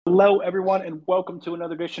Hello, everyone, and welcome to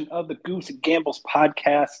another edition of the Goose and Gambles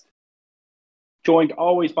podcast. Joined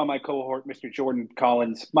always by my cohort, Mr. Jordan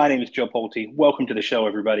Collins. My name is Joe Pulte. Welcome to the show,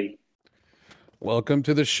 everybody. Welcome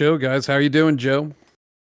to the show, guys. How are you doing, Joe?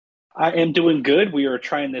 I am doing good. We are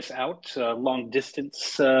trying this out, long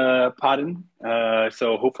distance podding.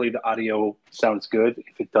 So hopefully the audio sounds good.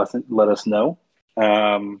 If it doesn't, let us know.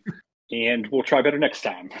 And we'll try better next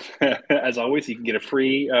time. As always, you can get a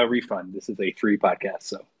free refund. This is a free podcast,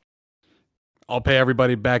 so I'll pay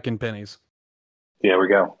everybody back in pennies. there we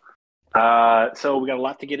go. So we got a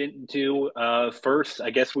lot to get into. First, I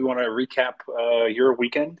guess we want to recap your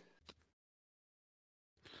weekend.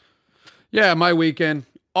 Yeah, my weekend.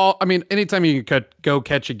 Anytime you can go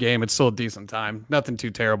catch a game, it's still a decent time. Nothing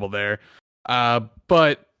too terrible there.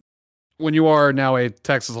 But when you are now a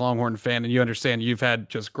Texas Longhorn fan and you understand you've had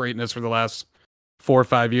just greatness for the last 4 or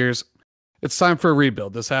 5 years, it's time for a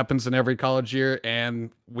rebuild. This happens in every college year,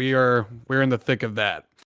 and we're in the thick of that.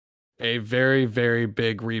 A very, very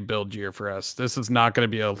big rebuild year for us. This is not going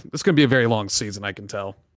to be a very long season, I can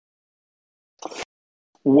tell.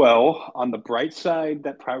 Well, on the bright side,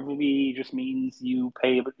 that probably just means you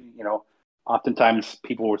pay, oftentimes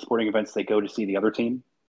people with sporting events, they go to see the other team.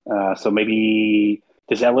 So maybe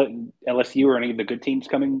does LSU or any of the good teams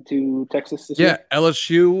coming to Texas this Yeah, year?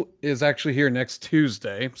 LSU is actually here next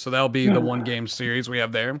Tuesday, so that'll be the one game series we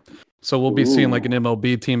have there. So we'll be seeing like an Ooh,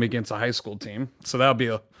 MLB team against a high school team. So that'll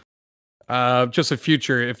be just a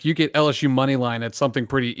future. If you get LSU money line at something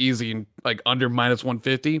pretty easy, like under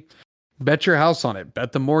 -150, bet your house on it.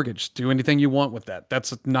 Bet the mortgage. Do anything you want with that.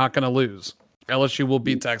 That's not going to lose. LSU will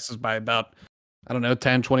beat Texas by about, I don't know,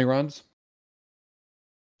 10, 20 runs.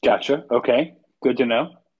 gotcha. Okay, good to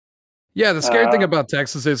know. Yeah, the scary thing Uh, about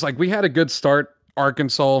Texas is like we had a good start.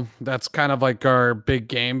 Arkansas, that's kind of like our big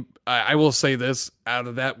game. I will say this out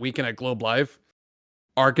of that weekend at Globe Life,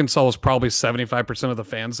 Arkansas was probably 75% of the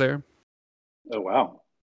fans there. oh wow.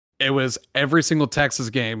 It was every single Texas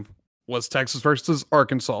game was Texas versus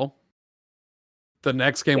Arkansas. The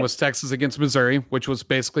next game Yeah. was Texas against Missouri, which was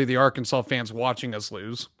basically the Arkansas fans watching us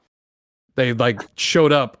lose. They like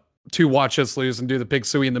showed up to watch us lose and do the pig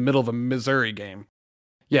suey in the middle of a Missouri game.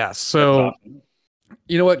 Yeah, That's so awesome.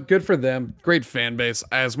 you know what? Good for them. Great fan base.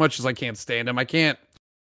 As much as I can't stand them, I can't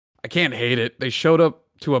hate it. They showed up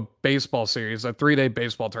to a baseball series, a 3-day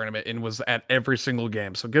baseball tournament, and was at every single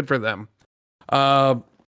game. So good for them. Uh,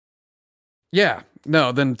 yeah.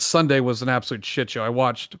 No, then Sunday was an absolute shit show. I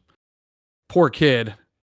watched poor kid.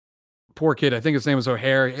 Poor kid. I think his name was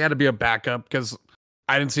O'Hare. He had to be a backup because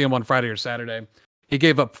I didn't see him on Friday or Saturday. He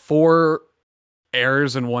gave up 4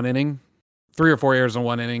 errors in one inning, 3 or 4 errors in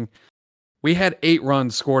one inning. We had 8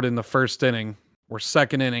 runs scored in the first inning or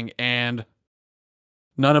second inning, and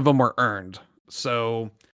none of them were earned. So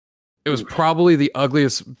it was Oof. probably the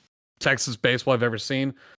ugliest Texas baseball I've ever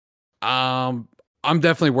seen. I'm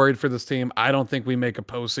definitely worried for this team. I don't think we make a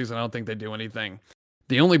postseason. I don't think they do anything.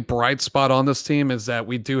 The only bright spot on this team is that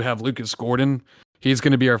we do have Lucas Gordon. He's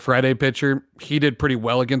going to be our Friday pitcher. He did pretty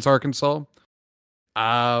well against Arkansas.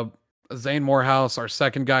 Uh, Zane Morehouse, our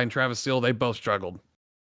second guy, and Travis Steele, they both struggled.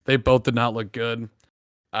 They both did not look good.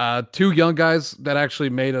 2 young guys that actually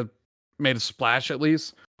made a splash at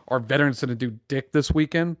least are veterans that do dick this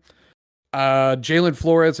weekend. Jalen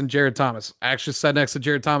Flores and Jared Thomas. I actually sat next to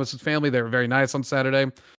Jared Thomas's family. They were very nice on Saturday.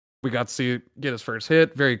 We got to see get his first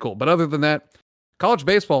hit. Very cool. But other than that, college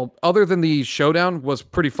baseball, other than the showdown, was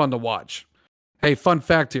pretty fun to watch. Hey, fun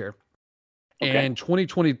fact here. Okay. In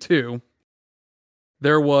 2022,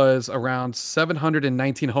 there was around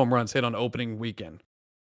 719 home runs hit on opening weekend.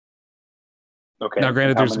 Now, Okay. And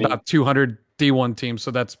granted, how there's many? about 200 D1 teams, so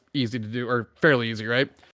that's easy to do, or fairly easy, right?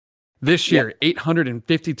 This Yeah. year,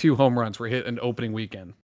 852 home runs were hit in opening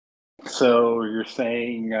weekend. So you're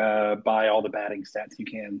saying buy all the batting stats you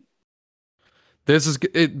can. This is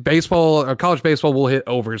baseball, or college baseball will hit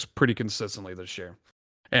overs pretty consistently this year.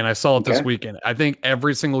 And I saw it this Okay. weekend. I think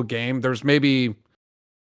every single game, there's maybe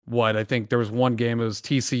what I think there was one game, it was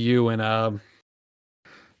TCU and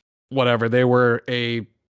whatever. They were a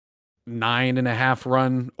 9.5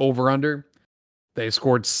 run over under. They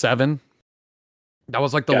scored 7. That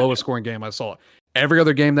was like the lowest Gotcha. scoring game I saw. Every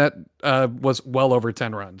other game that was well over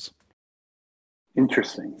 10 runs.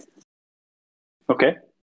 Interesting. Okay.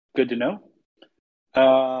 Good to know.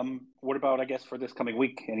 What about, I guess, for this coming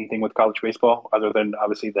week? Anything with college baseball other than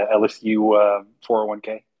obviously the LSU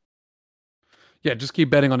 401k? Yeah, just keep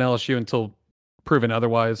betting on LSU until proven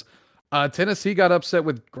otherwise. Tennessee got upset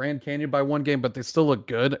with Grand Canyon by 1 game, but they still look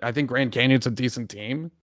good. I think Grand Canyon's a decent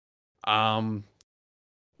team. Um,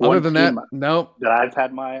 Other One than team that, no. that I've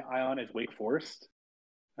had my eye on is Wake Forest.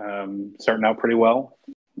 Starting out pretty well.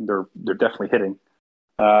 they're definitely hitting.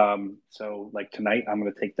 So like tonight, I'm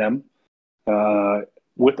going to take them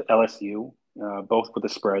with LSU, both with the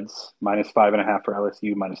spreads -5.5 for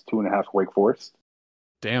LSU, -2.5 for Wake Forest.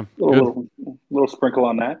 Damn, A good. little sprinkle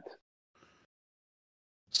on that.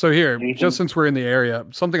 So here, Anything? just since we're in the area,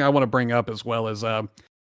 something I want to bring up as well is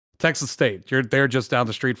Texas State. They're just down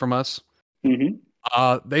the street from us.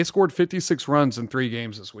 Mm-hmm. They scored 56 runs in 3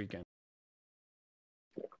 games this weekend.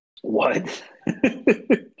 What?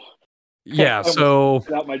 Yeah, I so almost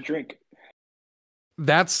spit out my drink.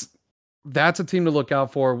 that's a team to look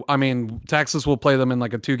out for. I mean, Texas will play them in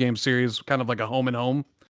like a 2-game series, kind of like a home and home.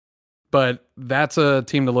 But that's a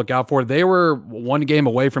team to look out for. They were 1 game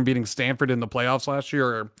away from beating Stanford in the playoffs last year,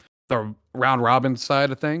 or the round robin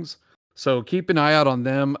side of things. So keep an eye out on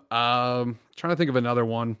them. Trying to think of another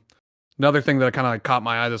one. Another thing that kind of caught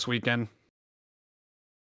my eye this weekend.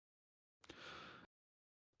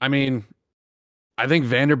 I mean, I think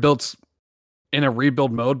Vanderbilt's in a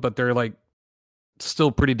rebuild mode, but they're like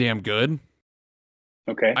still pretty damn good.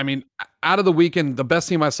 Okay. I mean, out of the weekend, the best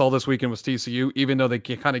team I saw this weekend was TCU, even though they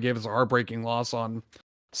kind of gave us a heartbreaking loss on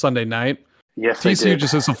Sunday night. Yes, TCU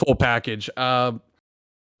just is a full package.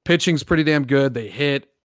 Pitching's pretty damn good. They hit.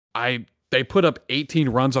 They put up 18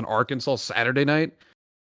 runs on Arkansas Saturday night.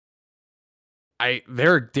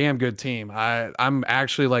 They're a damn good team. I'm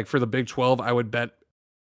actually like, for the Big 12, I would bet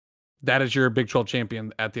that is your Big 12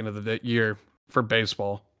 champion at the end of the year for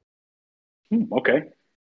baseball. Okay.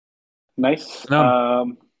 Nice.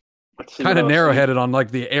 Let's see. Kind of narrow-headed on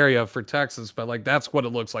like the area for Texas, but like that's what it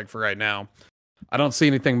looks like for right now. I don't see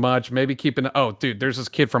anything much. Maybe keeping. Oh, dude, there's this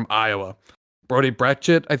kid from Iowa, Brody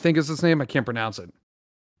Bretchett, I think is his name. I can't pronounce it.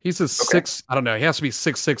 He's a six. I don't know. He has to be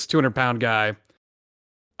 6'6", 200-pound guy.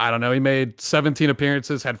 I don't know. He made 17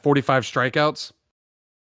 appearances, had 45 strikeouts.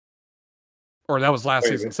 Or that was last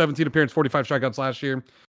season. 17 appearances, 45 strikeouts last year.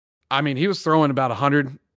 I mean, he was throwing about 100,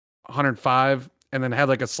 105, and then had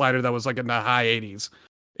like a slider that was like in the high 80s.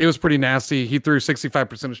 It was pretty nasty. He threw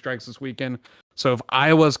 65% of strikes this weekend. So if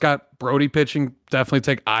Iowa's got Brody pitching, definitely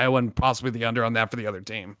take Iowa and possibly the under on that for the other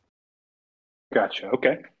team. Gotcha.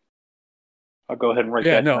 Okay. I'll go ahead and write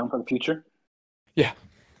that down for the future. Yeah,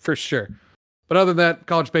 for sure. But other than that,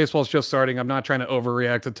 college baseball is just starting. I'm not trying to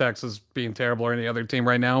overreact to Texas being terrible or any other team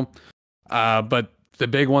right now. But the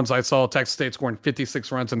big ones I saw, Texas State scoring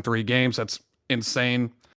 56 runs in 3 games. That's insane.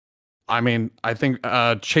 I mean, I think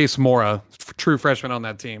Chase Mora, true freshman on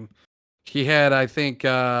that team, he had, I think, 8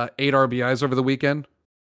 RBIs over the weekend.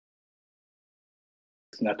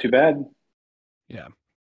 It's not too bad. Yeah.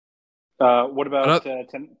 What about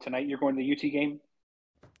tonight? You're going to the UT game?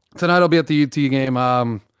 Tonight I'll be at the UT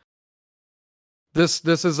game. This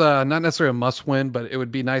is not necessarily a must win, but it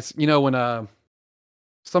would be nice. You know, when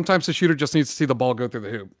sometimes the shooter just needs to see the ball go through the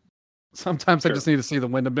hoop. Sometimes I just need to see the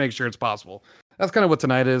win to make sure it's possible. That's kind of what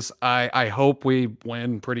tonight is. I hope we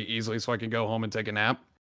win pretty easily so I can go home and take a nap.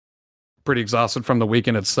 Pretty exhausted from the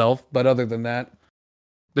weekend itself. But other than that,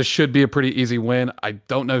 this should be a pretty easy win. I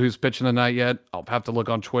don't know who's pitching tonight yet. I'll have to look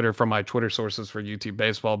on Twitter from my Twitter sources for UT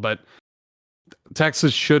baseball. But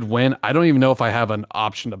Texas should win. I don't even know if I have an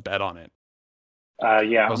option to bet on it.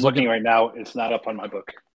 Yeah, I'm looking right now. It's not up on my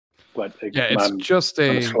book. But it's just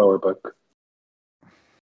a slower book.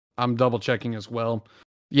 I'm double checking as well.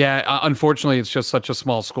 Yeah, unfortunately, it's just such a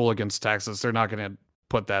small school against Texas. They're not going to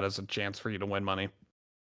put that as a chance for you to win money.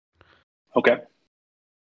 Okay.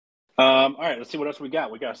 All right, let's see what else we got.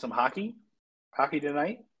 We got some hockey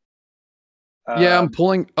tonight. Yeah, I'm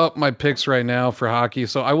pulling up my picks right now for hockey.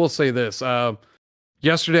 So I will say this.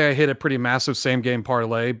 Yesterday, I hit a pretty massive same-game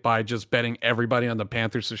parlay by just betting everybody on the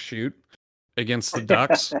Panthers to shoot against the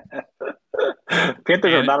Ducks.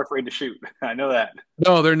 Panthers are not afraid to shoot. I know that.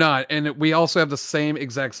 No, they're not. And we also have the same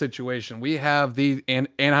exact situation. We have the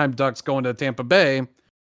Anaheim Ducks going to Tampa Bay,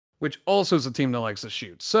 which also is a team that likes to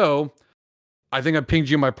shoot. So I think I pinged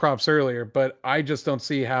you my props earlier, but I just don't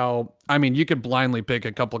see how. I mean, you could blindly pick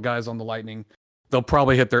a couple of guys on the Lightning. They'll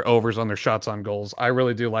probably hit their overs on their shots on goals. I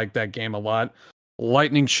really do like that game a lot.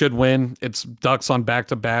 Lightning should win. It's Ducks on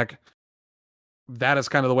back-to-back. That is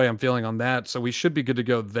kind of the way I'm feeling on that. So we should be good to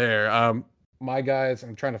go there. My guys,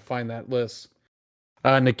 I'm trying to find that list.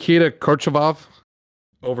 Nikita Korchavov,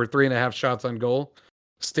 over 3.5 shots on goal.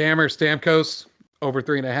 Stamkos, over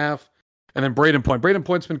 3.5. And then Braden Point. Braden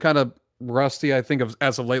Point's been kind of rusty, I think,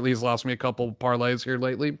 as of lately. He's lost me a couple parlays here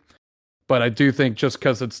lately. But I do think just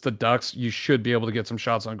because it's the Ducks, you should be able to get some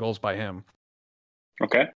shots on goals by him.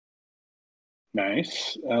 Okay.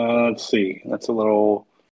 Nice. Let's see. That's a little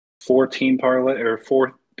 14 parlay or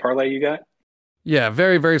 4 parlay you got? Yeah,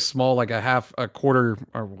 very, very small, like a quarter,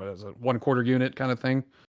 or what is it, 1/4 unit kind of thing.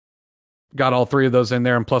 got all three of those in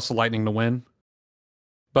there, and plus the Lightning to win.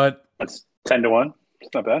 But That's 10-1.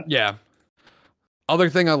 It's not bad. yeah. Other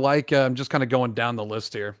thing I like, I'm just kind of going down the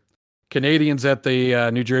list here. Canadians at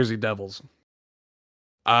the New Jersey Devils.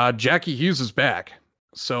 Jackie Hughes is back.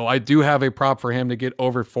 So I do have a prop for him to get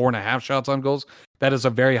over 4.5 shots on goals. That is a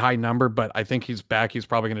very high number, but I think he's back. He's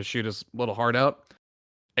probably going to shoot his little heart out.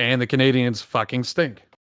 And the Canadians fucking stink.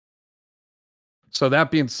 So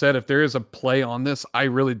that being said, if there is a play on this, I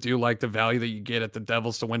really do like the value that you get at the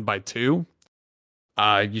Devils to win by 2.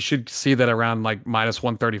 You should see that around like minus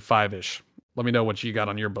 135-ish. Let me know what you got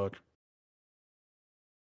on your book.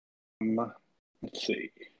 Let's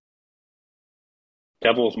see.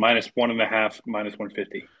 Devils minus 1.5, minus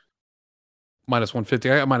 150. Minus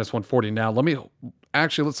 150. I got minus 140 now.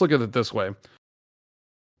 Let's look at it this way.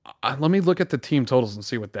 Let me look at the team totals and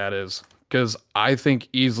see what that is. Because I think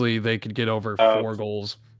easily they could get over 4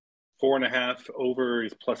 goals. 4.5 over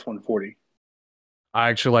is plus 140. I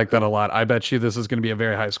actually like that a lot. I bet you this is going to be a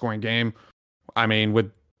very high scoring game. I mean,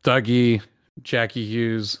 with Dougie, Jackie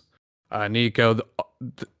Hughes, Nico,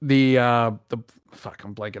 the fuck,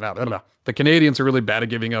 I'm blanking out. I don't know. The Canadians are really bad at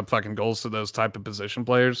giving up fucking goals to those type of position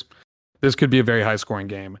players. This could be a very high scoring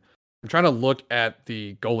game. I'm trying to look at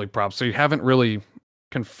the goalie props. So you haven't really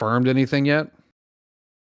confirmed anything yet.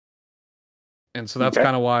 And so that's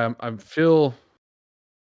kind of why I feel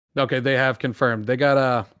okay. They have confirmed. They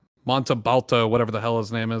got Montebalto, whatever the hell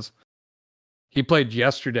his name is. He played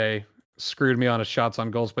yesterday, screwed me on his shots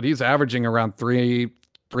on goals, but he's averaging around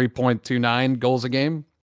 3.29 goals a game.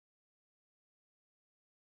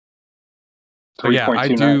 So yeah, I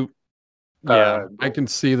do. Yeah, I can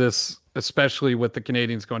see this, especially with the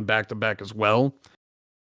Canadians going back to back as well.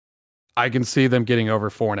 I can see them getting over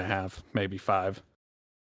 4.5, maybe 5.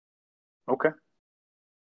 Okay.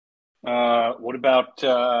 What about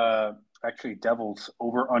actually Devils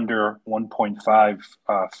over under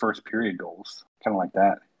 1.5 first period goals? Kind of like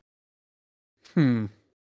that.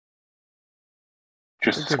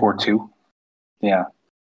 Just score 2. Yeah.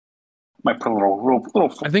 Might put a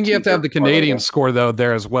little. I think you have to have the Canadians score though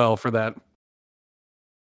there as well for that.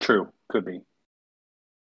 True, could be.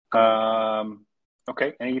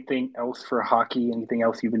 Okay. Anything else for hockey? Anything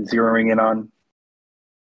else you've been zeroing in on?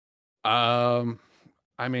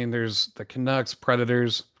 I mean, there's the Canucks,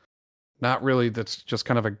 Predators. Not really. That's just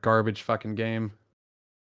kind of a garbage fucking game.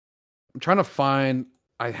 I'm trying to find.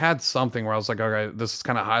 I had something where I was like, okay, this is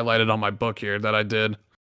kind of highlighted on my book here that I did.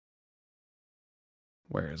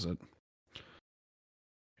 Where is it?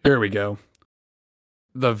 Here we go.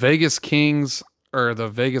 The Vegas Kings or the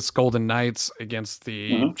Vegas Golden Knights against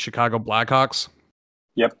the Chicago Blackhawks.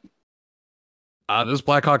 Yep. This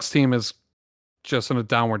Blackhawks team is just in a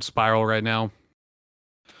downward spiral right now.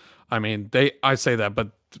 I mean, I say that, but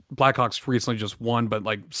Blackhawks recently just won, but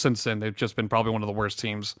like since then they've just been probably one of the worst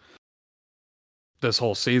teams this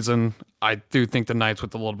whole season. I do think the Knights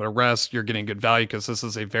with a little bit of rest, you're getting good value because this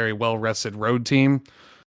is a very well-rested road team.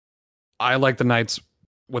 I like the Knights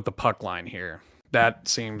with the puck line here. That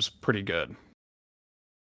seems pretty good.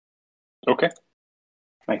 Okay.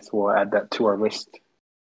 Nice. We'll add that to our list.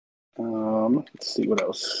 Let's see what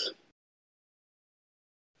else.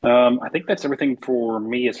 I think that's everything for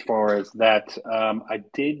me as far as that. I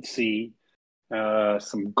did see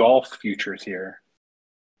some golf futures here.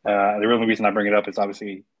 The real reason I bring it up is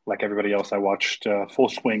obviously, like everybody else, I watched Full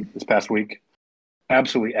Swing this past week.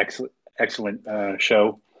 Absolutely excellent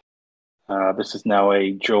show. This is now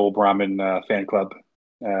a Joel Brahman fan club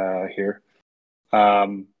here.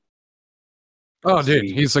 Oh, dude,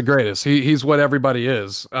 he's the greatest. He's what everybody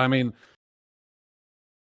is. I mean,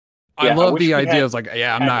 I love the idea of like,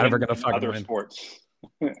 I'm not ever going to fucking win. Sports.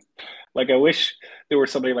 Like, I wish there was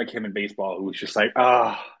somebody like him in baseball who was just like,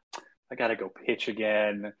 I got to go pitch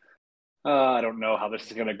again. I don't know how this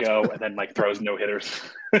is going to go. And then like throws no hitters.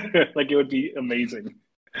 Like, it would be amazing.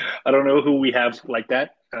 I don't know who we have like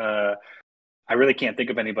that. I really can't think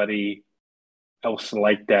of anybody else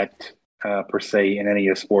like that per se in any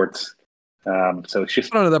of the sports. So it's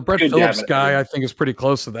just, I don't know, that Brett Phillips guy I think is pretty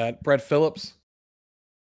close to that. Brett Phillips.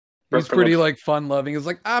 He's pretty like fun loving. He's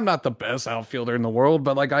like, I'm not the best outfielder in the world,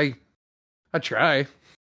 but like I try.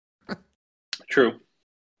 True.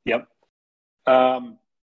 Yep.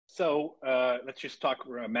 So let's just talk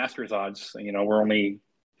Masters odds. You know, we're only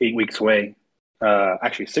 8 weeks away.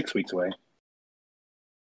 Actually 6 weeks away.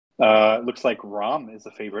 Looks like Rahm is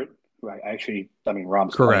the favorite.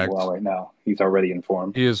 Rahm's playing well right now. He's already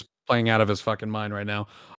informed. He is playing out of his fucking mind right now.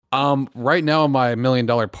 Right now, my $1 million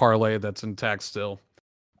parlay that's intact still.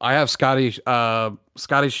 I have Scotty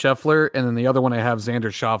Scheffler, and then the other one I have Xander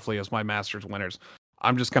Schauffele as my Masters winners.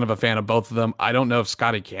 I'm just kind of a fan of both of them. I don't know if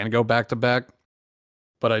Scotty can go back to back,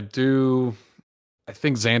 but I think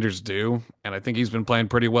Xander's due, and I think he's been playing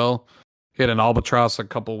pretty well. Hit an albatross a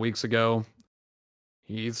couple weeks ago.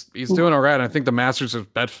 He's doing all right. I think the Masters is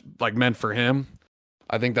meant for him.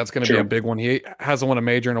 I think that's going to be a True. big one. He hasn't won a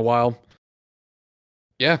major in a while.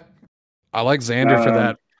 Yeah, I like Xander for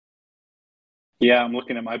that. Yeah, I'm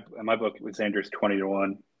looking at my book with Xander's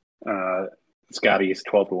 20-1. Scotty's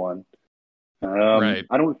 12-1. Right.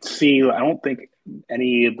 I don't think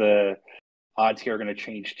any of the odds here are going to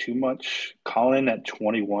change too much. Colin at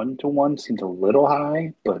 21-1 seems a little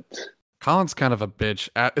high, but Colin's kind of a bitch,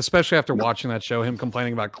 especially after watching that show, him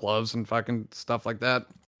complaining about gloves and fucking stuff like that.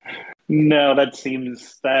 no, that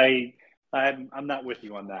seems I'm not with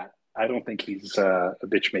you on that. I don't think he's a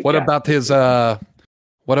bitch maker. What about his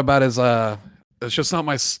it's just not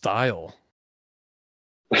my style.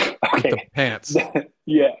 Okay. The pants.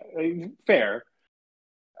 Yeah, fair.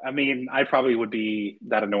 I mean, I probably would be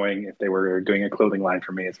that annoying if they were doing a clothing line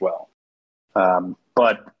for me as well.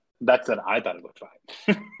 But that said, I thought it looked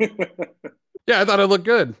fine. Yeah, I thought it looked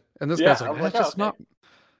good. And this guy's I like, was that's like, just okay. not.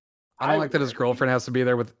 I don't like that his girlfriend has to be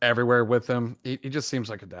there everywhere with him. He just seems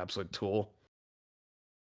like an absolute tool.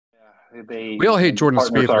 Yeah, We all hate Jordan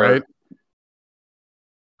Spieth, right?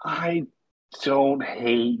 I don't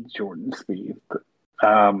hate Jordan Spieth.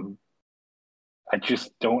 I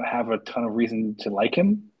just don't have a ton of reason to like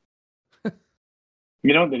him.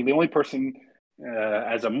 The only person,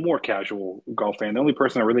 as a more casual golf fan, the only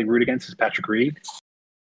person I really root against is Patrick Reed.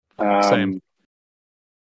 Same.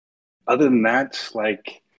 Other than that,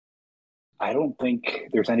 like, I don't think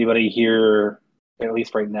there's anybody here, at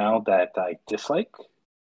least right now, that I dislike.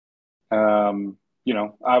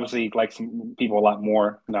 Obviously like some people a lot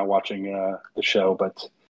more now watching the show, but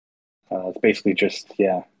it's basically just,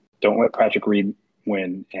 don't let Patrick Reed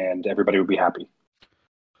win and everybody would be happy.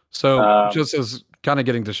 So just as kind of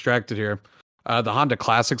getting distracted here, the Honda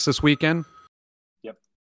Classics this weekend. Yep.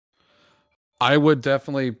 I would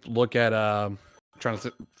definitely look at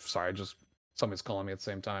sorry, just somebody's calling me at the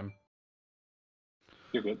same time.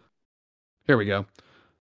 You're good. Here we go.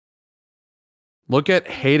 Look at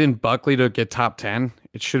Hayden Buckley to get top 10.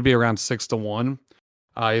 It should be around 6-1.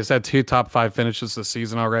 He's had 2 top 5 finishes this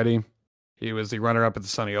season already. He was the runner-up at the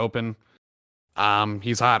Sunny Open.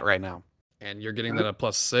 He's hot right now, and you're getting that at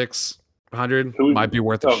plus 600. Might be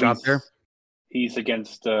worth a shot there. He's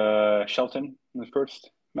against Shelton in the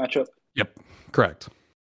first matchup. Yep, correct.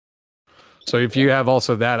 So if you have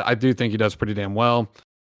also that, I do think he does pretty damn well.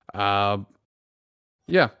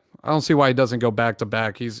 Yeah, I don't see why he doesn't go back to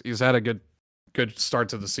back. He's had a good start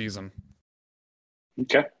to the season.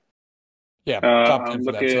 Okay. Yeah, top 10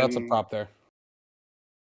 for that. So that's a prop there.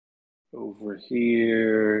 Over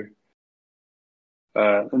here.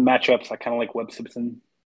 The matchups, I kind of like Webb Simpson.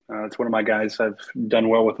 It's one of my guys I've done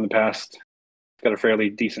well with in the past. Got a fairly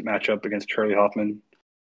decent matchup against Charlie Hoffman.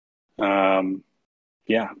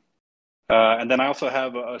 Yeah. And then I also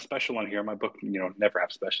have a special on here. My book, never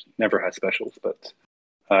has specials, but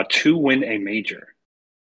to win a major.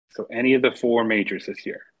 So any of the 4 majors this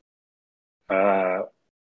year.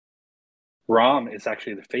 Rahm is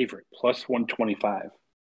actually the favorite, plus 125.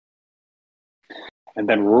 And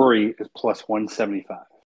then Rory is plus 175.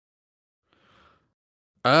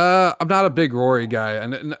 I'm not a big Rory guy,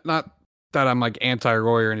 and not that I'm like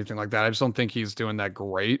anti-Rory or anything like that. I just don't think he's doing that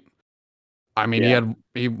great. I mean,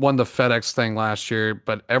 he won the FedEx thing last year,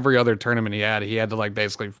 but every other tournament he had to like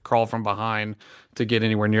basically crawl from behind to get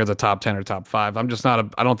anywhere near the top 10 or top 5. I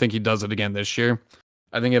don't think he does it again this year.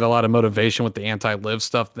 I think he had a lot of motivation with the anti-live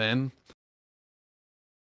stuff then.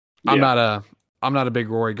 Yeah. I'm not a big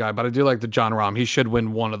Rory guy, but I do like the Jon Rahm. He should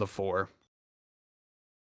win one of the 4.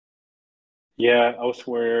 Yeah,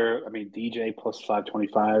 elsewhere, I mean, DJ plus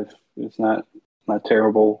 525 is not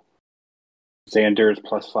terrible. Xander is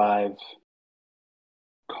plus 5.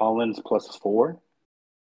 Collins plus 4.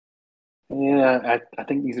 Yeah, I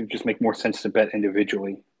think these would just make more sense to bet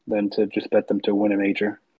individually than to just bet them to win a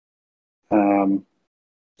major. Some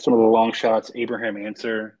of the long shots, Abraham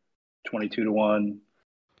Answer, 22-1.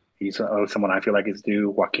 He's someone I feel like is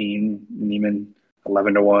due. Joaquin Niemann,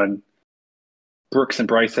 11-1. Brooks and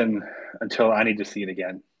Bryson, until I need to see it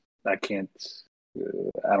again. I don't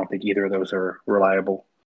think either of those are reliable.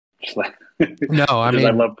 No, I mean,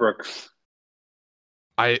 I love Brooks.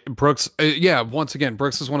 Once again,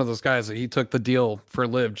 Brooks is one of those guys that he took the deal for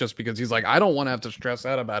Live just because he's like, I don't want to have to stress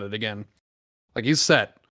out about it again. Like, he's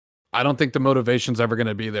set. I don't think the motivation's ever going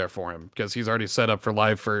to be there for him because he's already set up for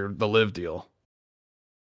life for the Live deal.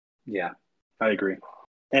 Yeah, I agree.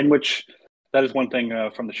 And that is one thing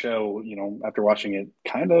from the show, after watching it,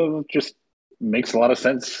 kind of just makes a lot of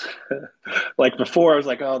sense. Like before, I was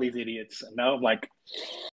like, "Oh, these idiots." And now I'm like,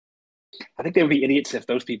 I think they would be idiots if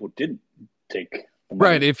those people didn't take the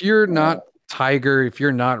Right. money. If you're not Tiger, if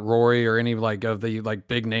you're not Rory or any like of the like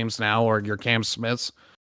big names now, or your Cam Smiths,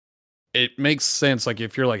 it makes sense. Like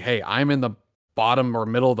if you're like, hey, I'm in the bottom or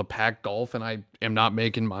middle of the pack golf and I am not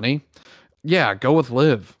making money, yeah, go with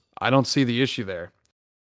Liv. I don't see the issue there.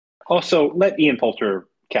 Also, let Ian Poulter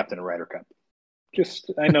captain a Ryder Cup.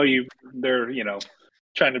 Just, I know they're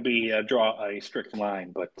trying to be draw a strict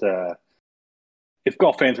line, but if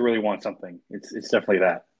golf fans really want something, it's definitely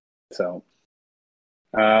that. So,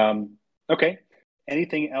 okay.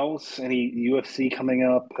 Anything else? Any UFC coming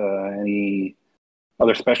up? Any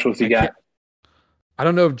other specials you got? I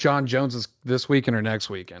don't know if John Jones is this weekend or next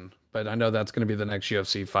weekend, but I know that's going to be the next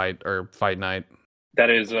UFC fight or fight night. That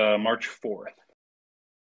is March 4th.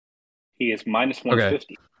 He is minus Okay.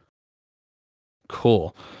 150.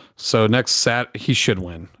 Cool. So next he should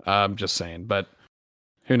win. I'm just saying, but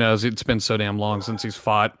who knows? It's been so damn long since he's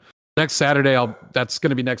fought. Next Saturday, that's going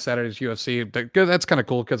to be next Saturday's UFC. That's kind of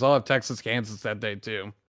cool because I'll have Texas, Kansas that day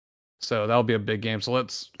too. So that'll be a big game. So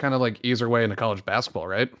let's kind of like ease our way into college basketball,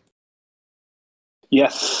 right?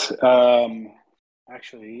 Yes.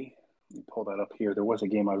 Actually, let me pull that up here. There was a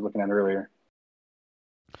game I was looking at earlier.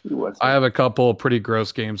 Who was it? I have a couple pretty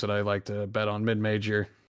gross games that I like to bet on, mid-major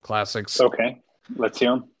classics. Okay, let's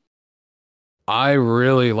hear them. I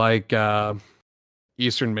really like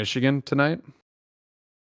Eastern Michigan tonight.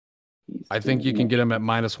 I think you can get them at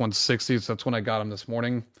minus 160. So that's when I got them this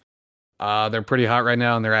morning. They're pretty hot right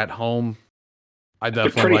now, and they're at home. I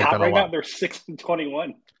definitely like that a lot. They're pretty hot right now. They're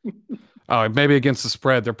 6-21. Oh, maybe against the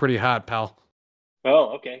spread, they're pretty hot, pal.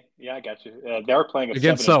 Oh, okay. Yeah, I got you. They're playing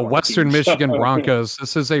against the Western Michigan Broncos.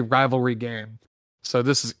 This is a rivalry game. So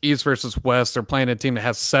this is East versus West. They're playing a team that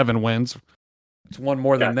has 7 wins. It's one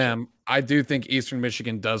more than them. I do think Eastern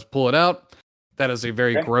Michigan does pull it out. That is a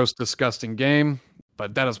very gross, disgusting game.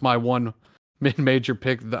 But that is my one mid-major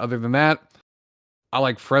pick. Other than that, I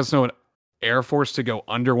like Fresno and Air Force to go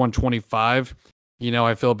under 125. You know,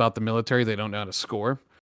 I feel about the military. They don't know how to score.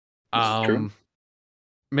 True.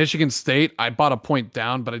 Michigan State, I bought a point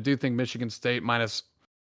down, but I do think Michigan State minus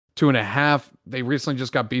 2.5. They recently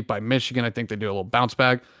just got beat by Michigan. I think they do a little bounce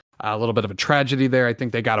back. A little bit of a tragedy there. I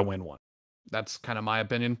think they got to win one. That's kind of my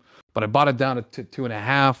opinion. But I bought it down to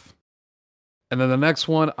 2.5. And then the next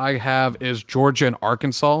one I have is Georgia and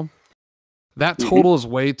Arkansas. That total is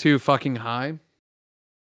way too fucking high.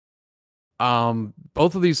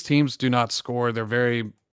 Both of these teams do not score. They're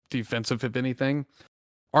very defensive, if anything.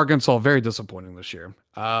 Arkansas, very disappointing this year.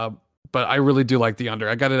 But I really do like the under.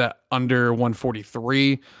 I got it at under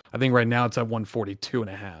 143. I think right now it's at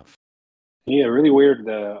 142.5. Yeah, really weird.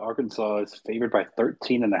 Arkansas is favored by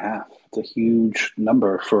 13.5. It's a huge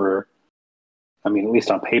number for, I mean, at least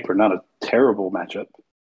on paper, not a terrible matchup.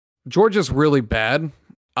 Georgia's really bad.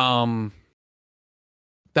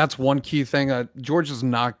 That's one key thing. Georgia's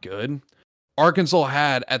not good. Arkansas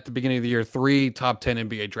had, at the beginning of the year, 3 top 10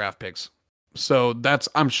 NBA draft picks. So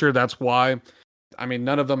I'm sure that's why. I mean,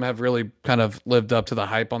 none of them have really kind of lived up to the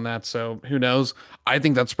hype on that. So who knows? I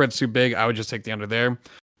think that spread's too big. I would just take the under there.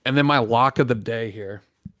 And then my lock of the day here.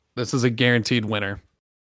 This is a guaranteed winner.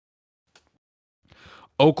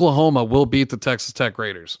 Oklahoma will beat the Texas Tech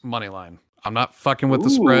Raiders. Money line. I'm not fucking with the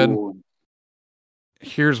spread.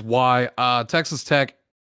 Here's why. Texas Tech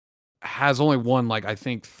has only won, I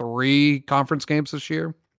think 3 conference games this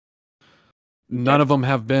year. None of them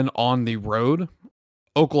have been on the road.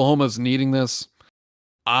 Oklahoma's needing this.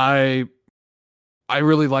 I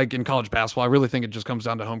really like in college basketball. I really think it just comes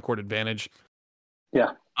down to home court advantage.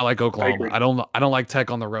 Yeah, I like Oklahoma. I don't like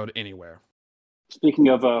Tech on the road anywhere. Speaking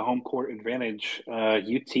of home court advantage,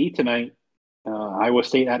 UT tonight, Iowa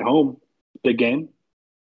State at home, big game.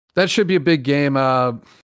 That should be a big game. I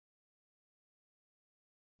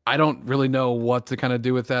don't really know what to kind of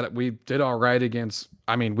do with that. We did all right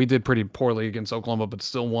we did pretty poorly against Oklahoma, but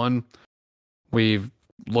still won. We've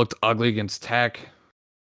looked ugly against Tech.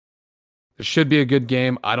 It should be a good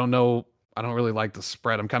game. I don't know. I don't really like the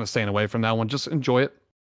spread. I'm kind of staying away from that one. Just enjoy it.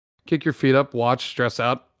 Kick your feet up, watch, stress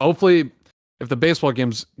out. Hopefully, if the baseball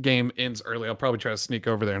game ends early, I'll probably try to sneak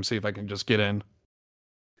over there and see if I can just get in.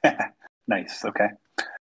 Nice. Okay.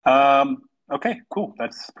 Okay, cool.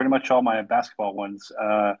 That's pretty much all my basketball ones.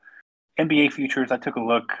 NBA futures, I took a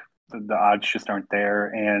look. The odds just aren't there.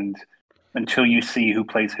 And until you see who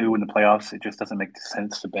plays who in the playoffs, it just doesn't make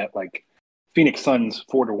sense to bet. Phoenix Suns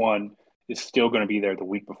 4-1 is still going to be there the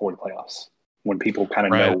week before the playoffs when people kind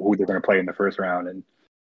of know who they're going to play in the first round. And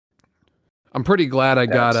I'm pretty glad I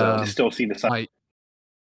got still see the Suns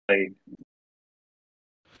play.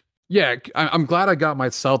 Yeah, I'm glad I got my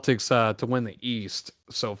Celtics to win the East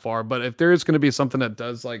so far. But if there is going to be something that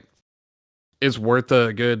does like is worth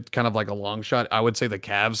a good kind of like a long shot, I would say the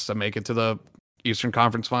Cavs to make it to the Eastern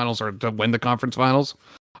Conference Finals or to win the conference finals.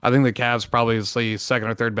 I think the Cavs probably is the second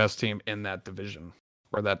or third best team in that division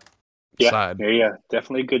or that side. Yeah,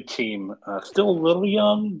 definitely a good team. Still a little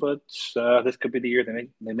young, but this could be the year they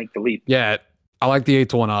make the leap. Yeah, I like the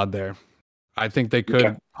 8-1 odd there. I think they could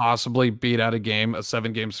Okay. possibly beat out a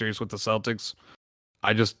 7-game series with the Celtics.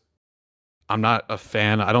 I'm not a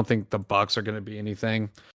fan. I don't think the Bucks are going to be anything.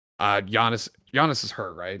 Giannis is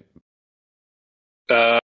hurt, right?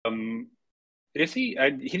 Um, is he?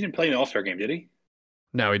 He didn't play in the All-Star game, did he?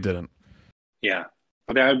 No, he didn't. Yeah.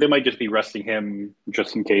 I mean, they might just be resting him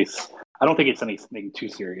just in case. I don't think it's anything too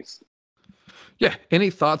serious. Yeah. Any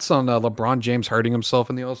thoughts on LeBron James hurting himself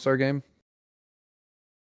in the All-Star game?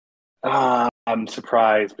 I'm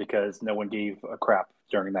surprised because no one gave a crap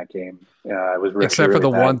during that game. It was really, except for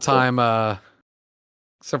really the bad, one time.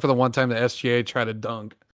 Except for the one time the SGA tried to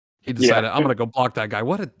dunk, he decided I'm gonna go block that guy.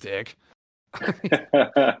 What a dick!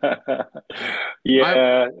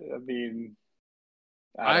 Yeah, I mean,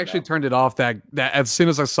 I actually turned it off. That as soon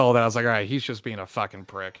as I saw that, I was like, all right, he's just being a fucking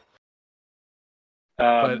prick.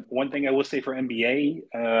 But one thing I will say for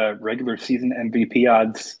NBA regular season MVP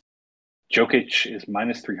odds, Jokic is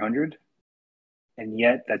minus 300, and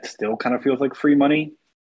yet that still kind of feels like free money.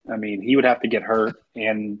 I mean, he would have to get hurt,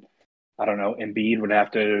 and I don't know, Embiid would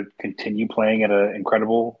have to continue playing at an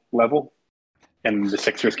incredible level, and the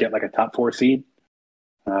Sixers get like a top 4 seed.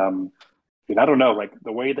 And I don't know, like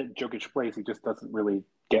the way that Jokic plays, he just doesn't really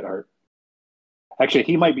get hurt. Actually,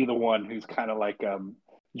 he might be the one who's kind of like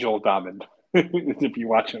Joel Dommond if you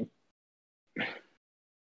watch him.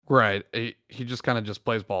 Right. He just kind of just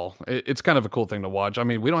plays ball. It's kind of a cool thing to watch. I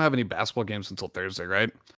mean, we don't have any basketball games until Thursday,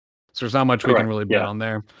 right? So there's not much we can really bet on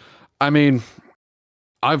there. I mean,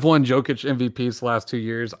 I've won Jokic MVPs the last 2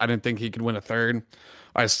 years. I didn't think he could win a third.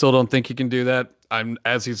 I still don't think he can do that.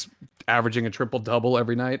 As he's averaging a triple-double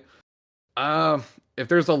every night. If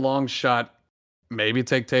there's a long shot, maybe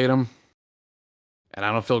take Tatum. And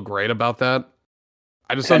I don't feel great about that.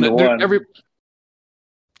 I just don't know.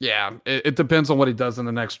 Yeah, it depends on what he does in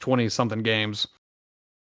the next 20-something games.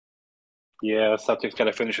 Yeah, Celtics got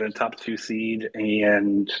to finish in the top 2 seed,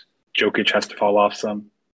 and Jokic has to fall off some.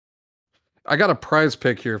 I got a prize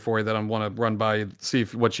pick here for you that I want to run by you, see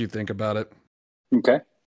what you think about it. Okay.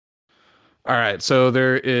 All right, so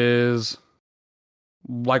there is,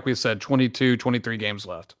 like we said, 22, 23 games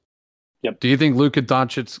left. Yep. Do you think Luka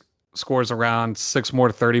Doncic scores around 6 more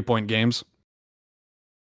 30-point games?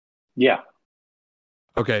 Yeah.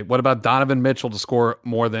 Okay, what about Donovan Mitchell to score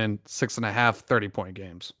more than 6.5 30-point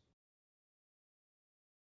games?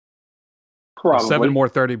 Probably. 7 more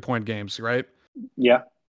 30-point games, right? Yeah.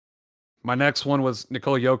 My next one was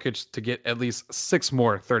Nikola Jokic to get at least 6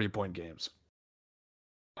 more 30-point games.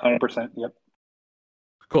 100%. Yep.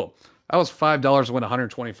 Cool. That was $5 to win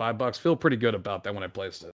 $125. Feel pretty good about that when I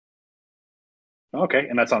placed it. Okay,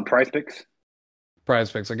 and that's on Prize Picks?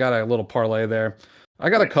 Prize Picks. I got a little parlay there. I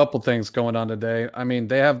got a couple things going on today. I mean,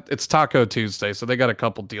 it's Taco Tuesday, so they got a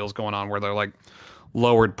couple deals going on where they're like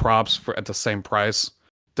lowered props at the same price.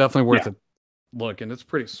 Definitely worth a look, and it's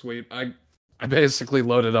pretty sweet. I basically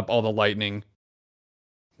loaded up all the Lightning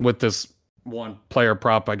with this one player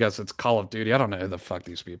prop. I guess it's Call of Duty. I don't know who the fuck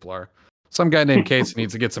these people are. Some guy named Casey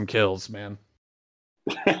needs to get some kills, man.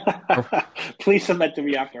 Please send that to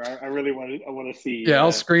me after. I really want to see. Yeah,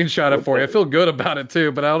 I'll screenshot it for you. I feel good about it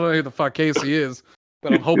too, but I don't know who the fuck Casey is.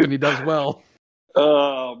 But I'm hoping he does well.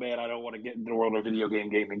 Oh man, I don't want to get into the world of video game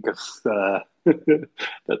gaming because that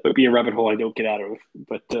would be a rabbit hole I don't get out of.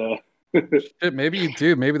 But Shit, maybe you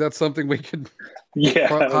do. Maybe that's something we could.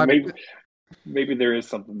 Yeah, maybe there is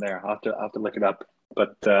something there. I'll have to look it up.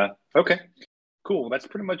 But okay, cool. That's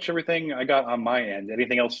pretty much everything I got on my end.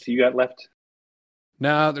 Anything else you got left?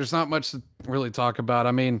 No, there's not much to really talk about.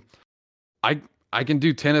 I mean, I can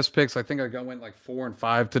do tennis picks. I think I went like 4 and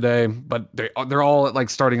 5 today, but they're all at like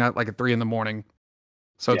starting at like at 3 a.m.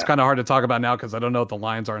 So it's kind of hard to talk about now because I don't know what the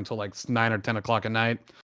lines are until like 9 or 10 o'clock at night.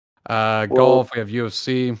 Golf, we have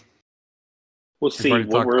UFC. We'll see.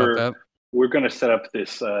 We're going to set up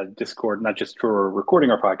this Discord, not just for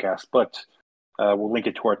recording our podcast, but we'll link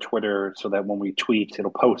it to our Twitter so that when we tweet,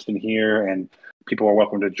 it'll post in here and people are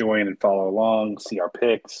welcome to join and follow along, see our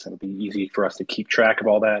picks. It'll be easy for us to keep track of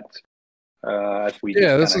all that.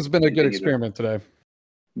 This has been a good experiment today.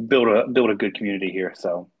 Build a good community here.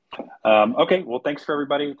 So, okay. Well, thanks for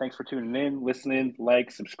everybody. Thanks for tuning in, listening,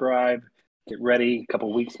 subscribe, get ready. A couple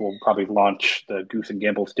of weeks, we'll probably launch the Goose and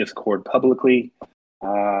Gambles Discord publicly.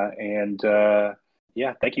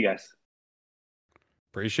 Yeah, thank you guys.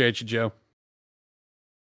 Appreciate you, Joe.